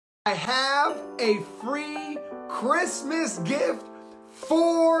I have a free Christmas gift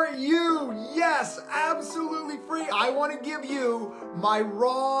for you. Yes, absolutely free. I want to give you my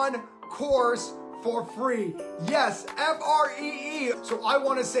Ron course for free. Yes, F-R-E-E. So I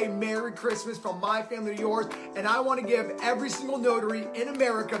want to say Merry Christmas from my family to yours, and I want to give every single notary in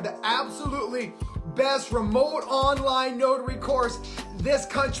America the absolutely best remote online notary course this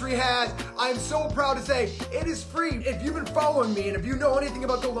country has. I'm so proud to say it is free. If you've been following me and if you know anything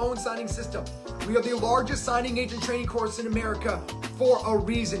about the loan signing system, we are the largest signing agent training course in America for a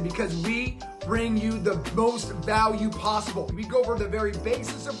reason, because we bring you the most value possible. We go over the very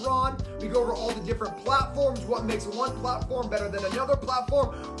basis of Ron. We go over all the different platforms, what makes one platform better than another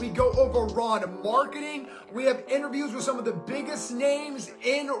platform. We go over Ron marketing. We have interviews with some of the biggest names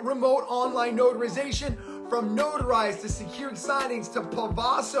in remote online notarization, from notarized to secured signings to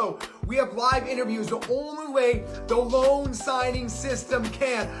Pavaso. We have live interviews the only way the loan signing system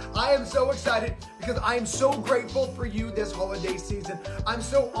can. I am so excited because I am so grateful for you this holiday season. I'm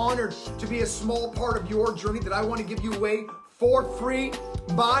so honored to be a small part of your journey that I want to give you away for free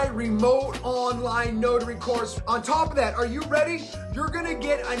my remote online notary course. On top of that, are you ready? You're gonna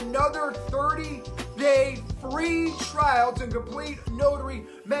get another 30-day free trial to complete notary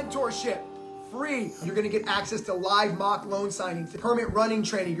mentorship. Free. You're going to get access to live mock loan signings, permit running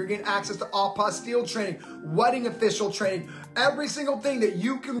training. You're getting access to apostille training, wedding official training. Every single thing that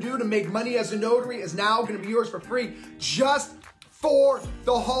you can do to make money as a notary is now going to be yours for free, just for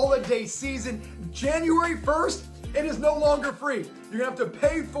the holiday season. January 1st, it is no longer free. You're going to have to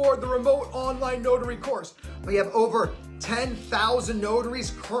pay for the remote online notary course. We have over 10,000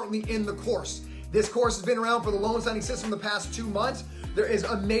 notaries currently in the course. This course has been around for the loan signing system the past 2 months. There is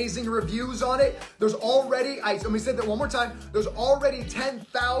amazing reviews on it. There's already, let me say that one more time, there's already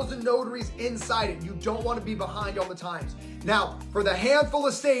 10,000 notaries inside it. You don't want to be behind on the times. Now, for the handful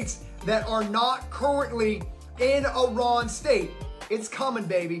of states that are not currently in a Ron state, it's coming,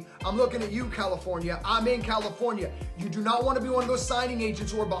 baby. I'm looking at you, California. I'm in California. You do not want to be one of those signing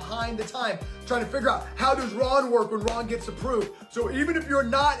agents who are behind the time, trying to figure out how does Ron work when Ron gets approved. So even if you're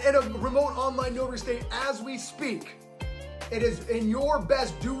not in a remote online notary state as we speak, it is in your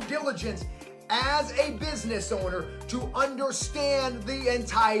best due diligence as a business owner to understand the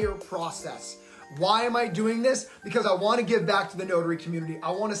entire process. Why am I doing this? Because I want to give back to the notary community.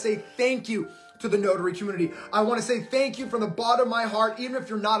 I want to say thank you to the notary community. I want to say thank you from the bottom of my heart, even if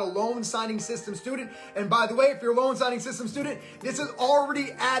you're not a loan signing system student. And by the way, if you're a loan signing system student, this is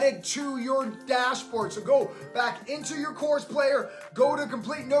already added to your dashboard. So go back into your course player, go to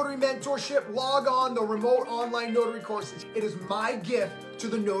Complete Notary Mentorship, log on the remote online notary courses. It is my gift to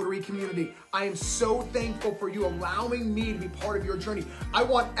the notary community. I am so thankful for you allowing me to be part of your journey. I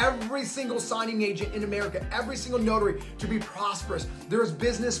want every single signing agent in America, every single notary to be prosperous. There's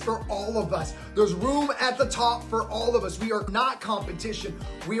business for all of us. There's room at the top for all of us. We are not competition.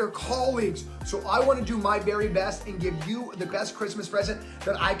 We are colleagues. So I want to do my very best and give you the best Christmas present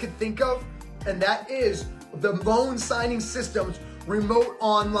that I could think of, and that is the loan signing systems remote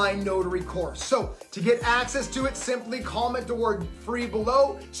online notary course. So to get access to it, simply comment the word free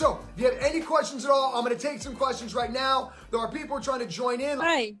below. So if you have any questions at all, I'm going to take some questions right now. There are people trying to join in.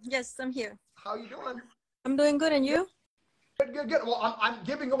 Hi, yes, I'm here. How you doing? I'm doing good, and you? Good. Well, I'm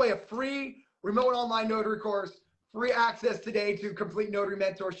giving away a free remote online notary course, free access today to Complete Notary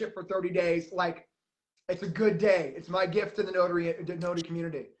Mentorship for 30 days. Like, it's a good day. It's my gift to the notary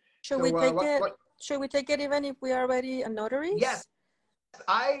community. Should we take it? Should we take it even if we are already a notary? Yes.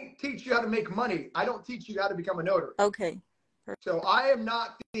 I teach you how to make money. I don't teach you how to become a notary. Okay. So I am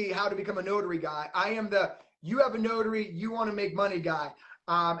not the how to become a notary guy. I am the you have a notary, you want to make money guy.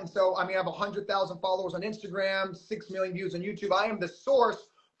 And so, I mean, I have 100,000 followers on Instagram, 6 million views on YouTube. I am the source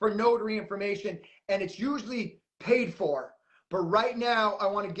for notary information, and it's usually paid for. But right now, I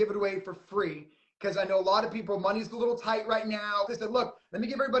want to give it away for free, because I know a lot of people, money's a little tight right now. They said, look, let me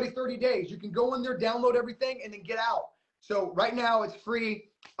give everybody 30 days. You can go in there, download everything, and then get out. So right now it's free.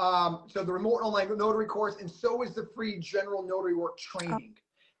 So the remote online notary course, and so is the free general notary work training.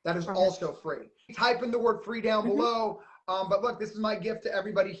 That is also free. Type in the word free down below. But look, this is my gift to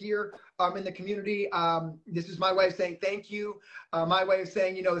everybody here in the community. This is my way of saying thank you. My way of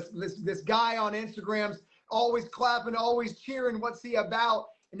saying, you know, this guy on Instagram's always clapping, always cheering. What's he about?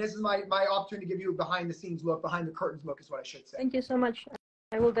 And this is my opportunity to give you a behind the scenes look, behind the curtains look is what I should say. Thank you so much.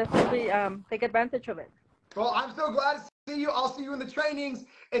 I will definitely take advantage of it. Well, I'm so glad to see you. I'll see you in the trainings.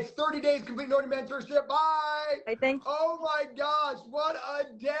 It's 30 days complete notary mentorship. Bye. I think. Oh my gosh, what a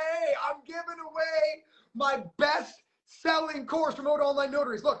day. I'm giving away my best selling course, Remote Online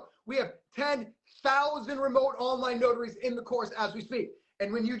Notaries. Look, we have 10,000 remote online notaries in the course as we speak.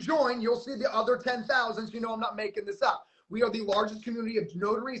 And when you join, you'll see the other 10,000, so you know I'm not making this up. We are the largest community of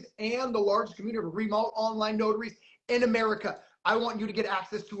notaries and the largest community of remote online notaries in America. I want you to get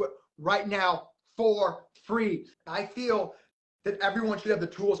access to it right now for free. I feel that everyone should have the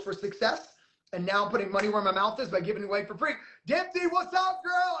tools for success. And now I'm putting money where my mouth is by giving it away for free. Dipsy, what's up,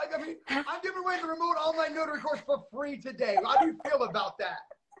 girl? I mean, I'm giving away the remote online notary course for free today. How do you feel about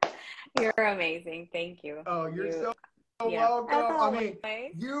that? You're amazing. Thank you. Oh, you're so welcome. I mean,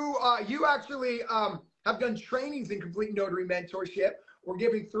 you actually have done trainings in complete notary mentorship. We're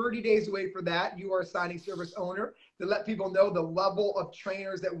giving 30 days away for that. You are a signing service owner to let people know the level of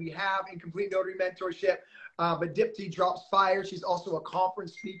trainers that we have in complete notary mentorship. But Dipsy drops fire. She's also a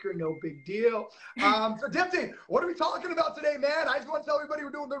conference speaker. No big deal. So Dipsy, what are we talking about today, man? I just want to tell everybody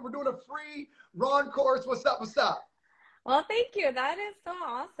we're doing a free Ron course. What's up? What's up? Well, thank you. That is so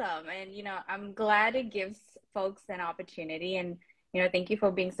awesome. And, you know, I'm glad it gives folks an opportunity. And, you know, thank you for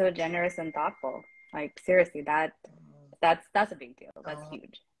being so generous and thoughtful. Like, seriously, that's a big deal. That's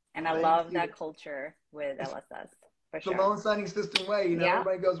huge. And I love that culture with LSS. For sure. The loan signing system way, you know,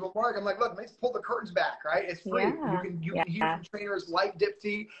 everybody goes, well, Mark, I'm like, look, let's pull the curtains back, right? It's free. You can hear from trainers like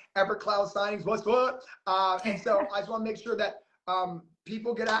Dipsy, Evercloud Signings, what's what? And so I just want to make sure that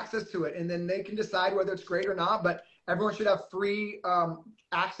people get access to it, and then they can decide whether it's great or not. But everyone should have free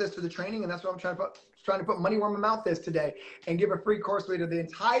access to the training, and that's what I'm trying to put money where my mouth is today, and give a free course away to the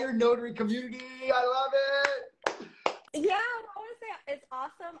entire notary community. I love it. Yeah, I want to say it's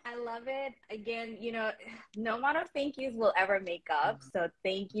awesome. I love it. Again, you know, no amount of thank yous will ever make up. So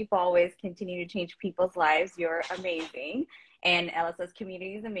thank you for always continuing to change people's lives. You're amazing. And LSS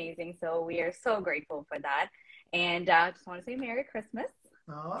community is amazing. So we are so grateful for that. And I just want to say Merry Christmas.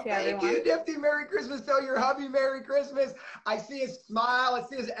 Oh, thank you, Dipsy. Merry Christmas. Tell your hubby Merry Christmas. I see his smile. I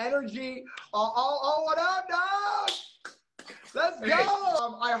see his energy. Oh, what up, dog? Let's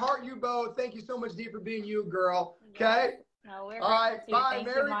go. I heart you both. Thank you so much, Dee, for being you, girl. Okay? No, we're all right, bye. Thank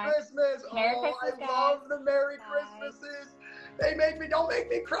Merry Christmas. Merry Christmas, I love the Merry Christmases. Don't make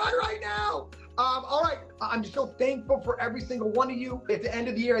me cry right now. All right, I'm just so thankful for every single one of you. At the end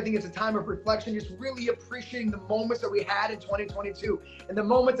of the year, I think it's a time of reflection, just really appreciating the moments that we had in 2022. And the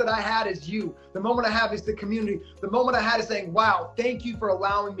moment that I had is you. The moment I have is the community. The moment I had is saying, wow, thank you for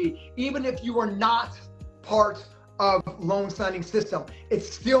allowing me. Even if you are not part of loan signing system, it's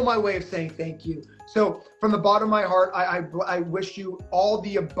still my way of saying thank you. So from the bottom of my heart, I wish you all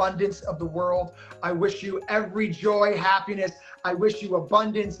the abundance of the world. I wish you every joy, happiness. I wish you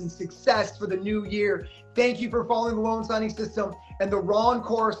abundance and success for the new year. Thank you for following the loan signing system. And the Ron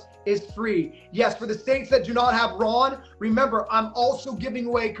course is free. Yes, for the states that do not have Ron, remember, I'm also giving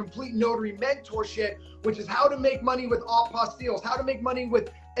away complete notary mentorship, which is how to make money with apostilles, how to make money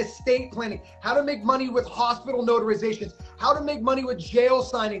with estate planning, how to make money with hospital notarizations, how to make money with jail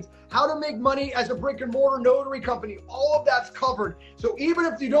signings, how to make money as a brick and mortar notary company. All of that's covered. So even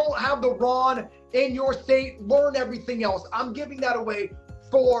if you don't have the Ron in your state, learn everything else. I'm giving that away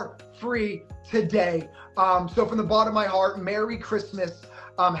for free today. So from the bottom of my heart, Merry Christmas.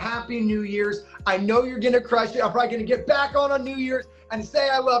 Happy New Year's. I know you're going to crush it. I'm probably going to get back on New Year's and say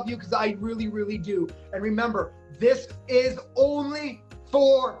I love you, because I really, really do. And remember, this is only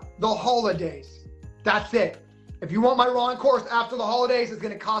for the holidays. That's it. If you want my Ron course after the holidays, it's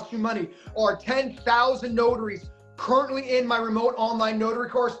going to cost you money. Or 10,000 notaries currently in my remote online notary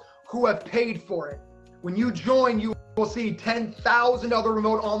course who have paid for it. When you join, you will see 10,000 other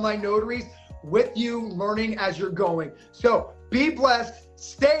remote online notaries with you learning as you're going. So be blessed,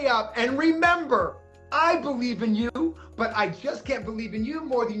 stay up, and remember, I believe in you, but I just can't believe in you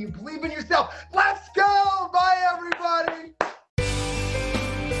more than you believe in yourself. Let's go! Bye, everybody!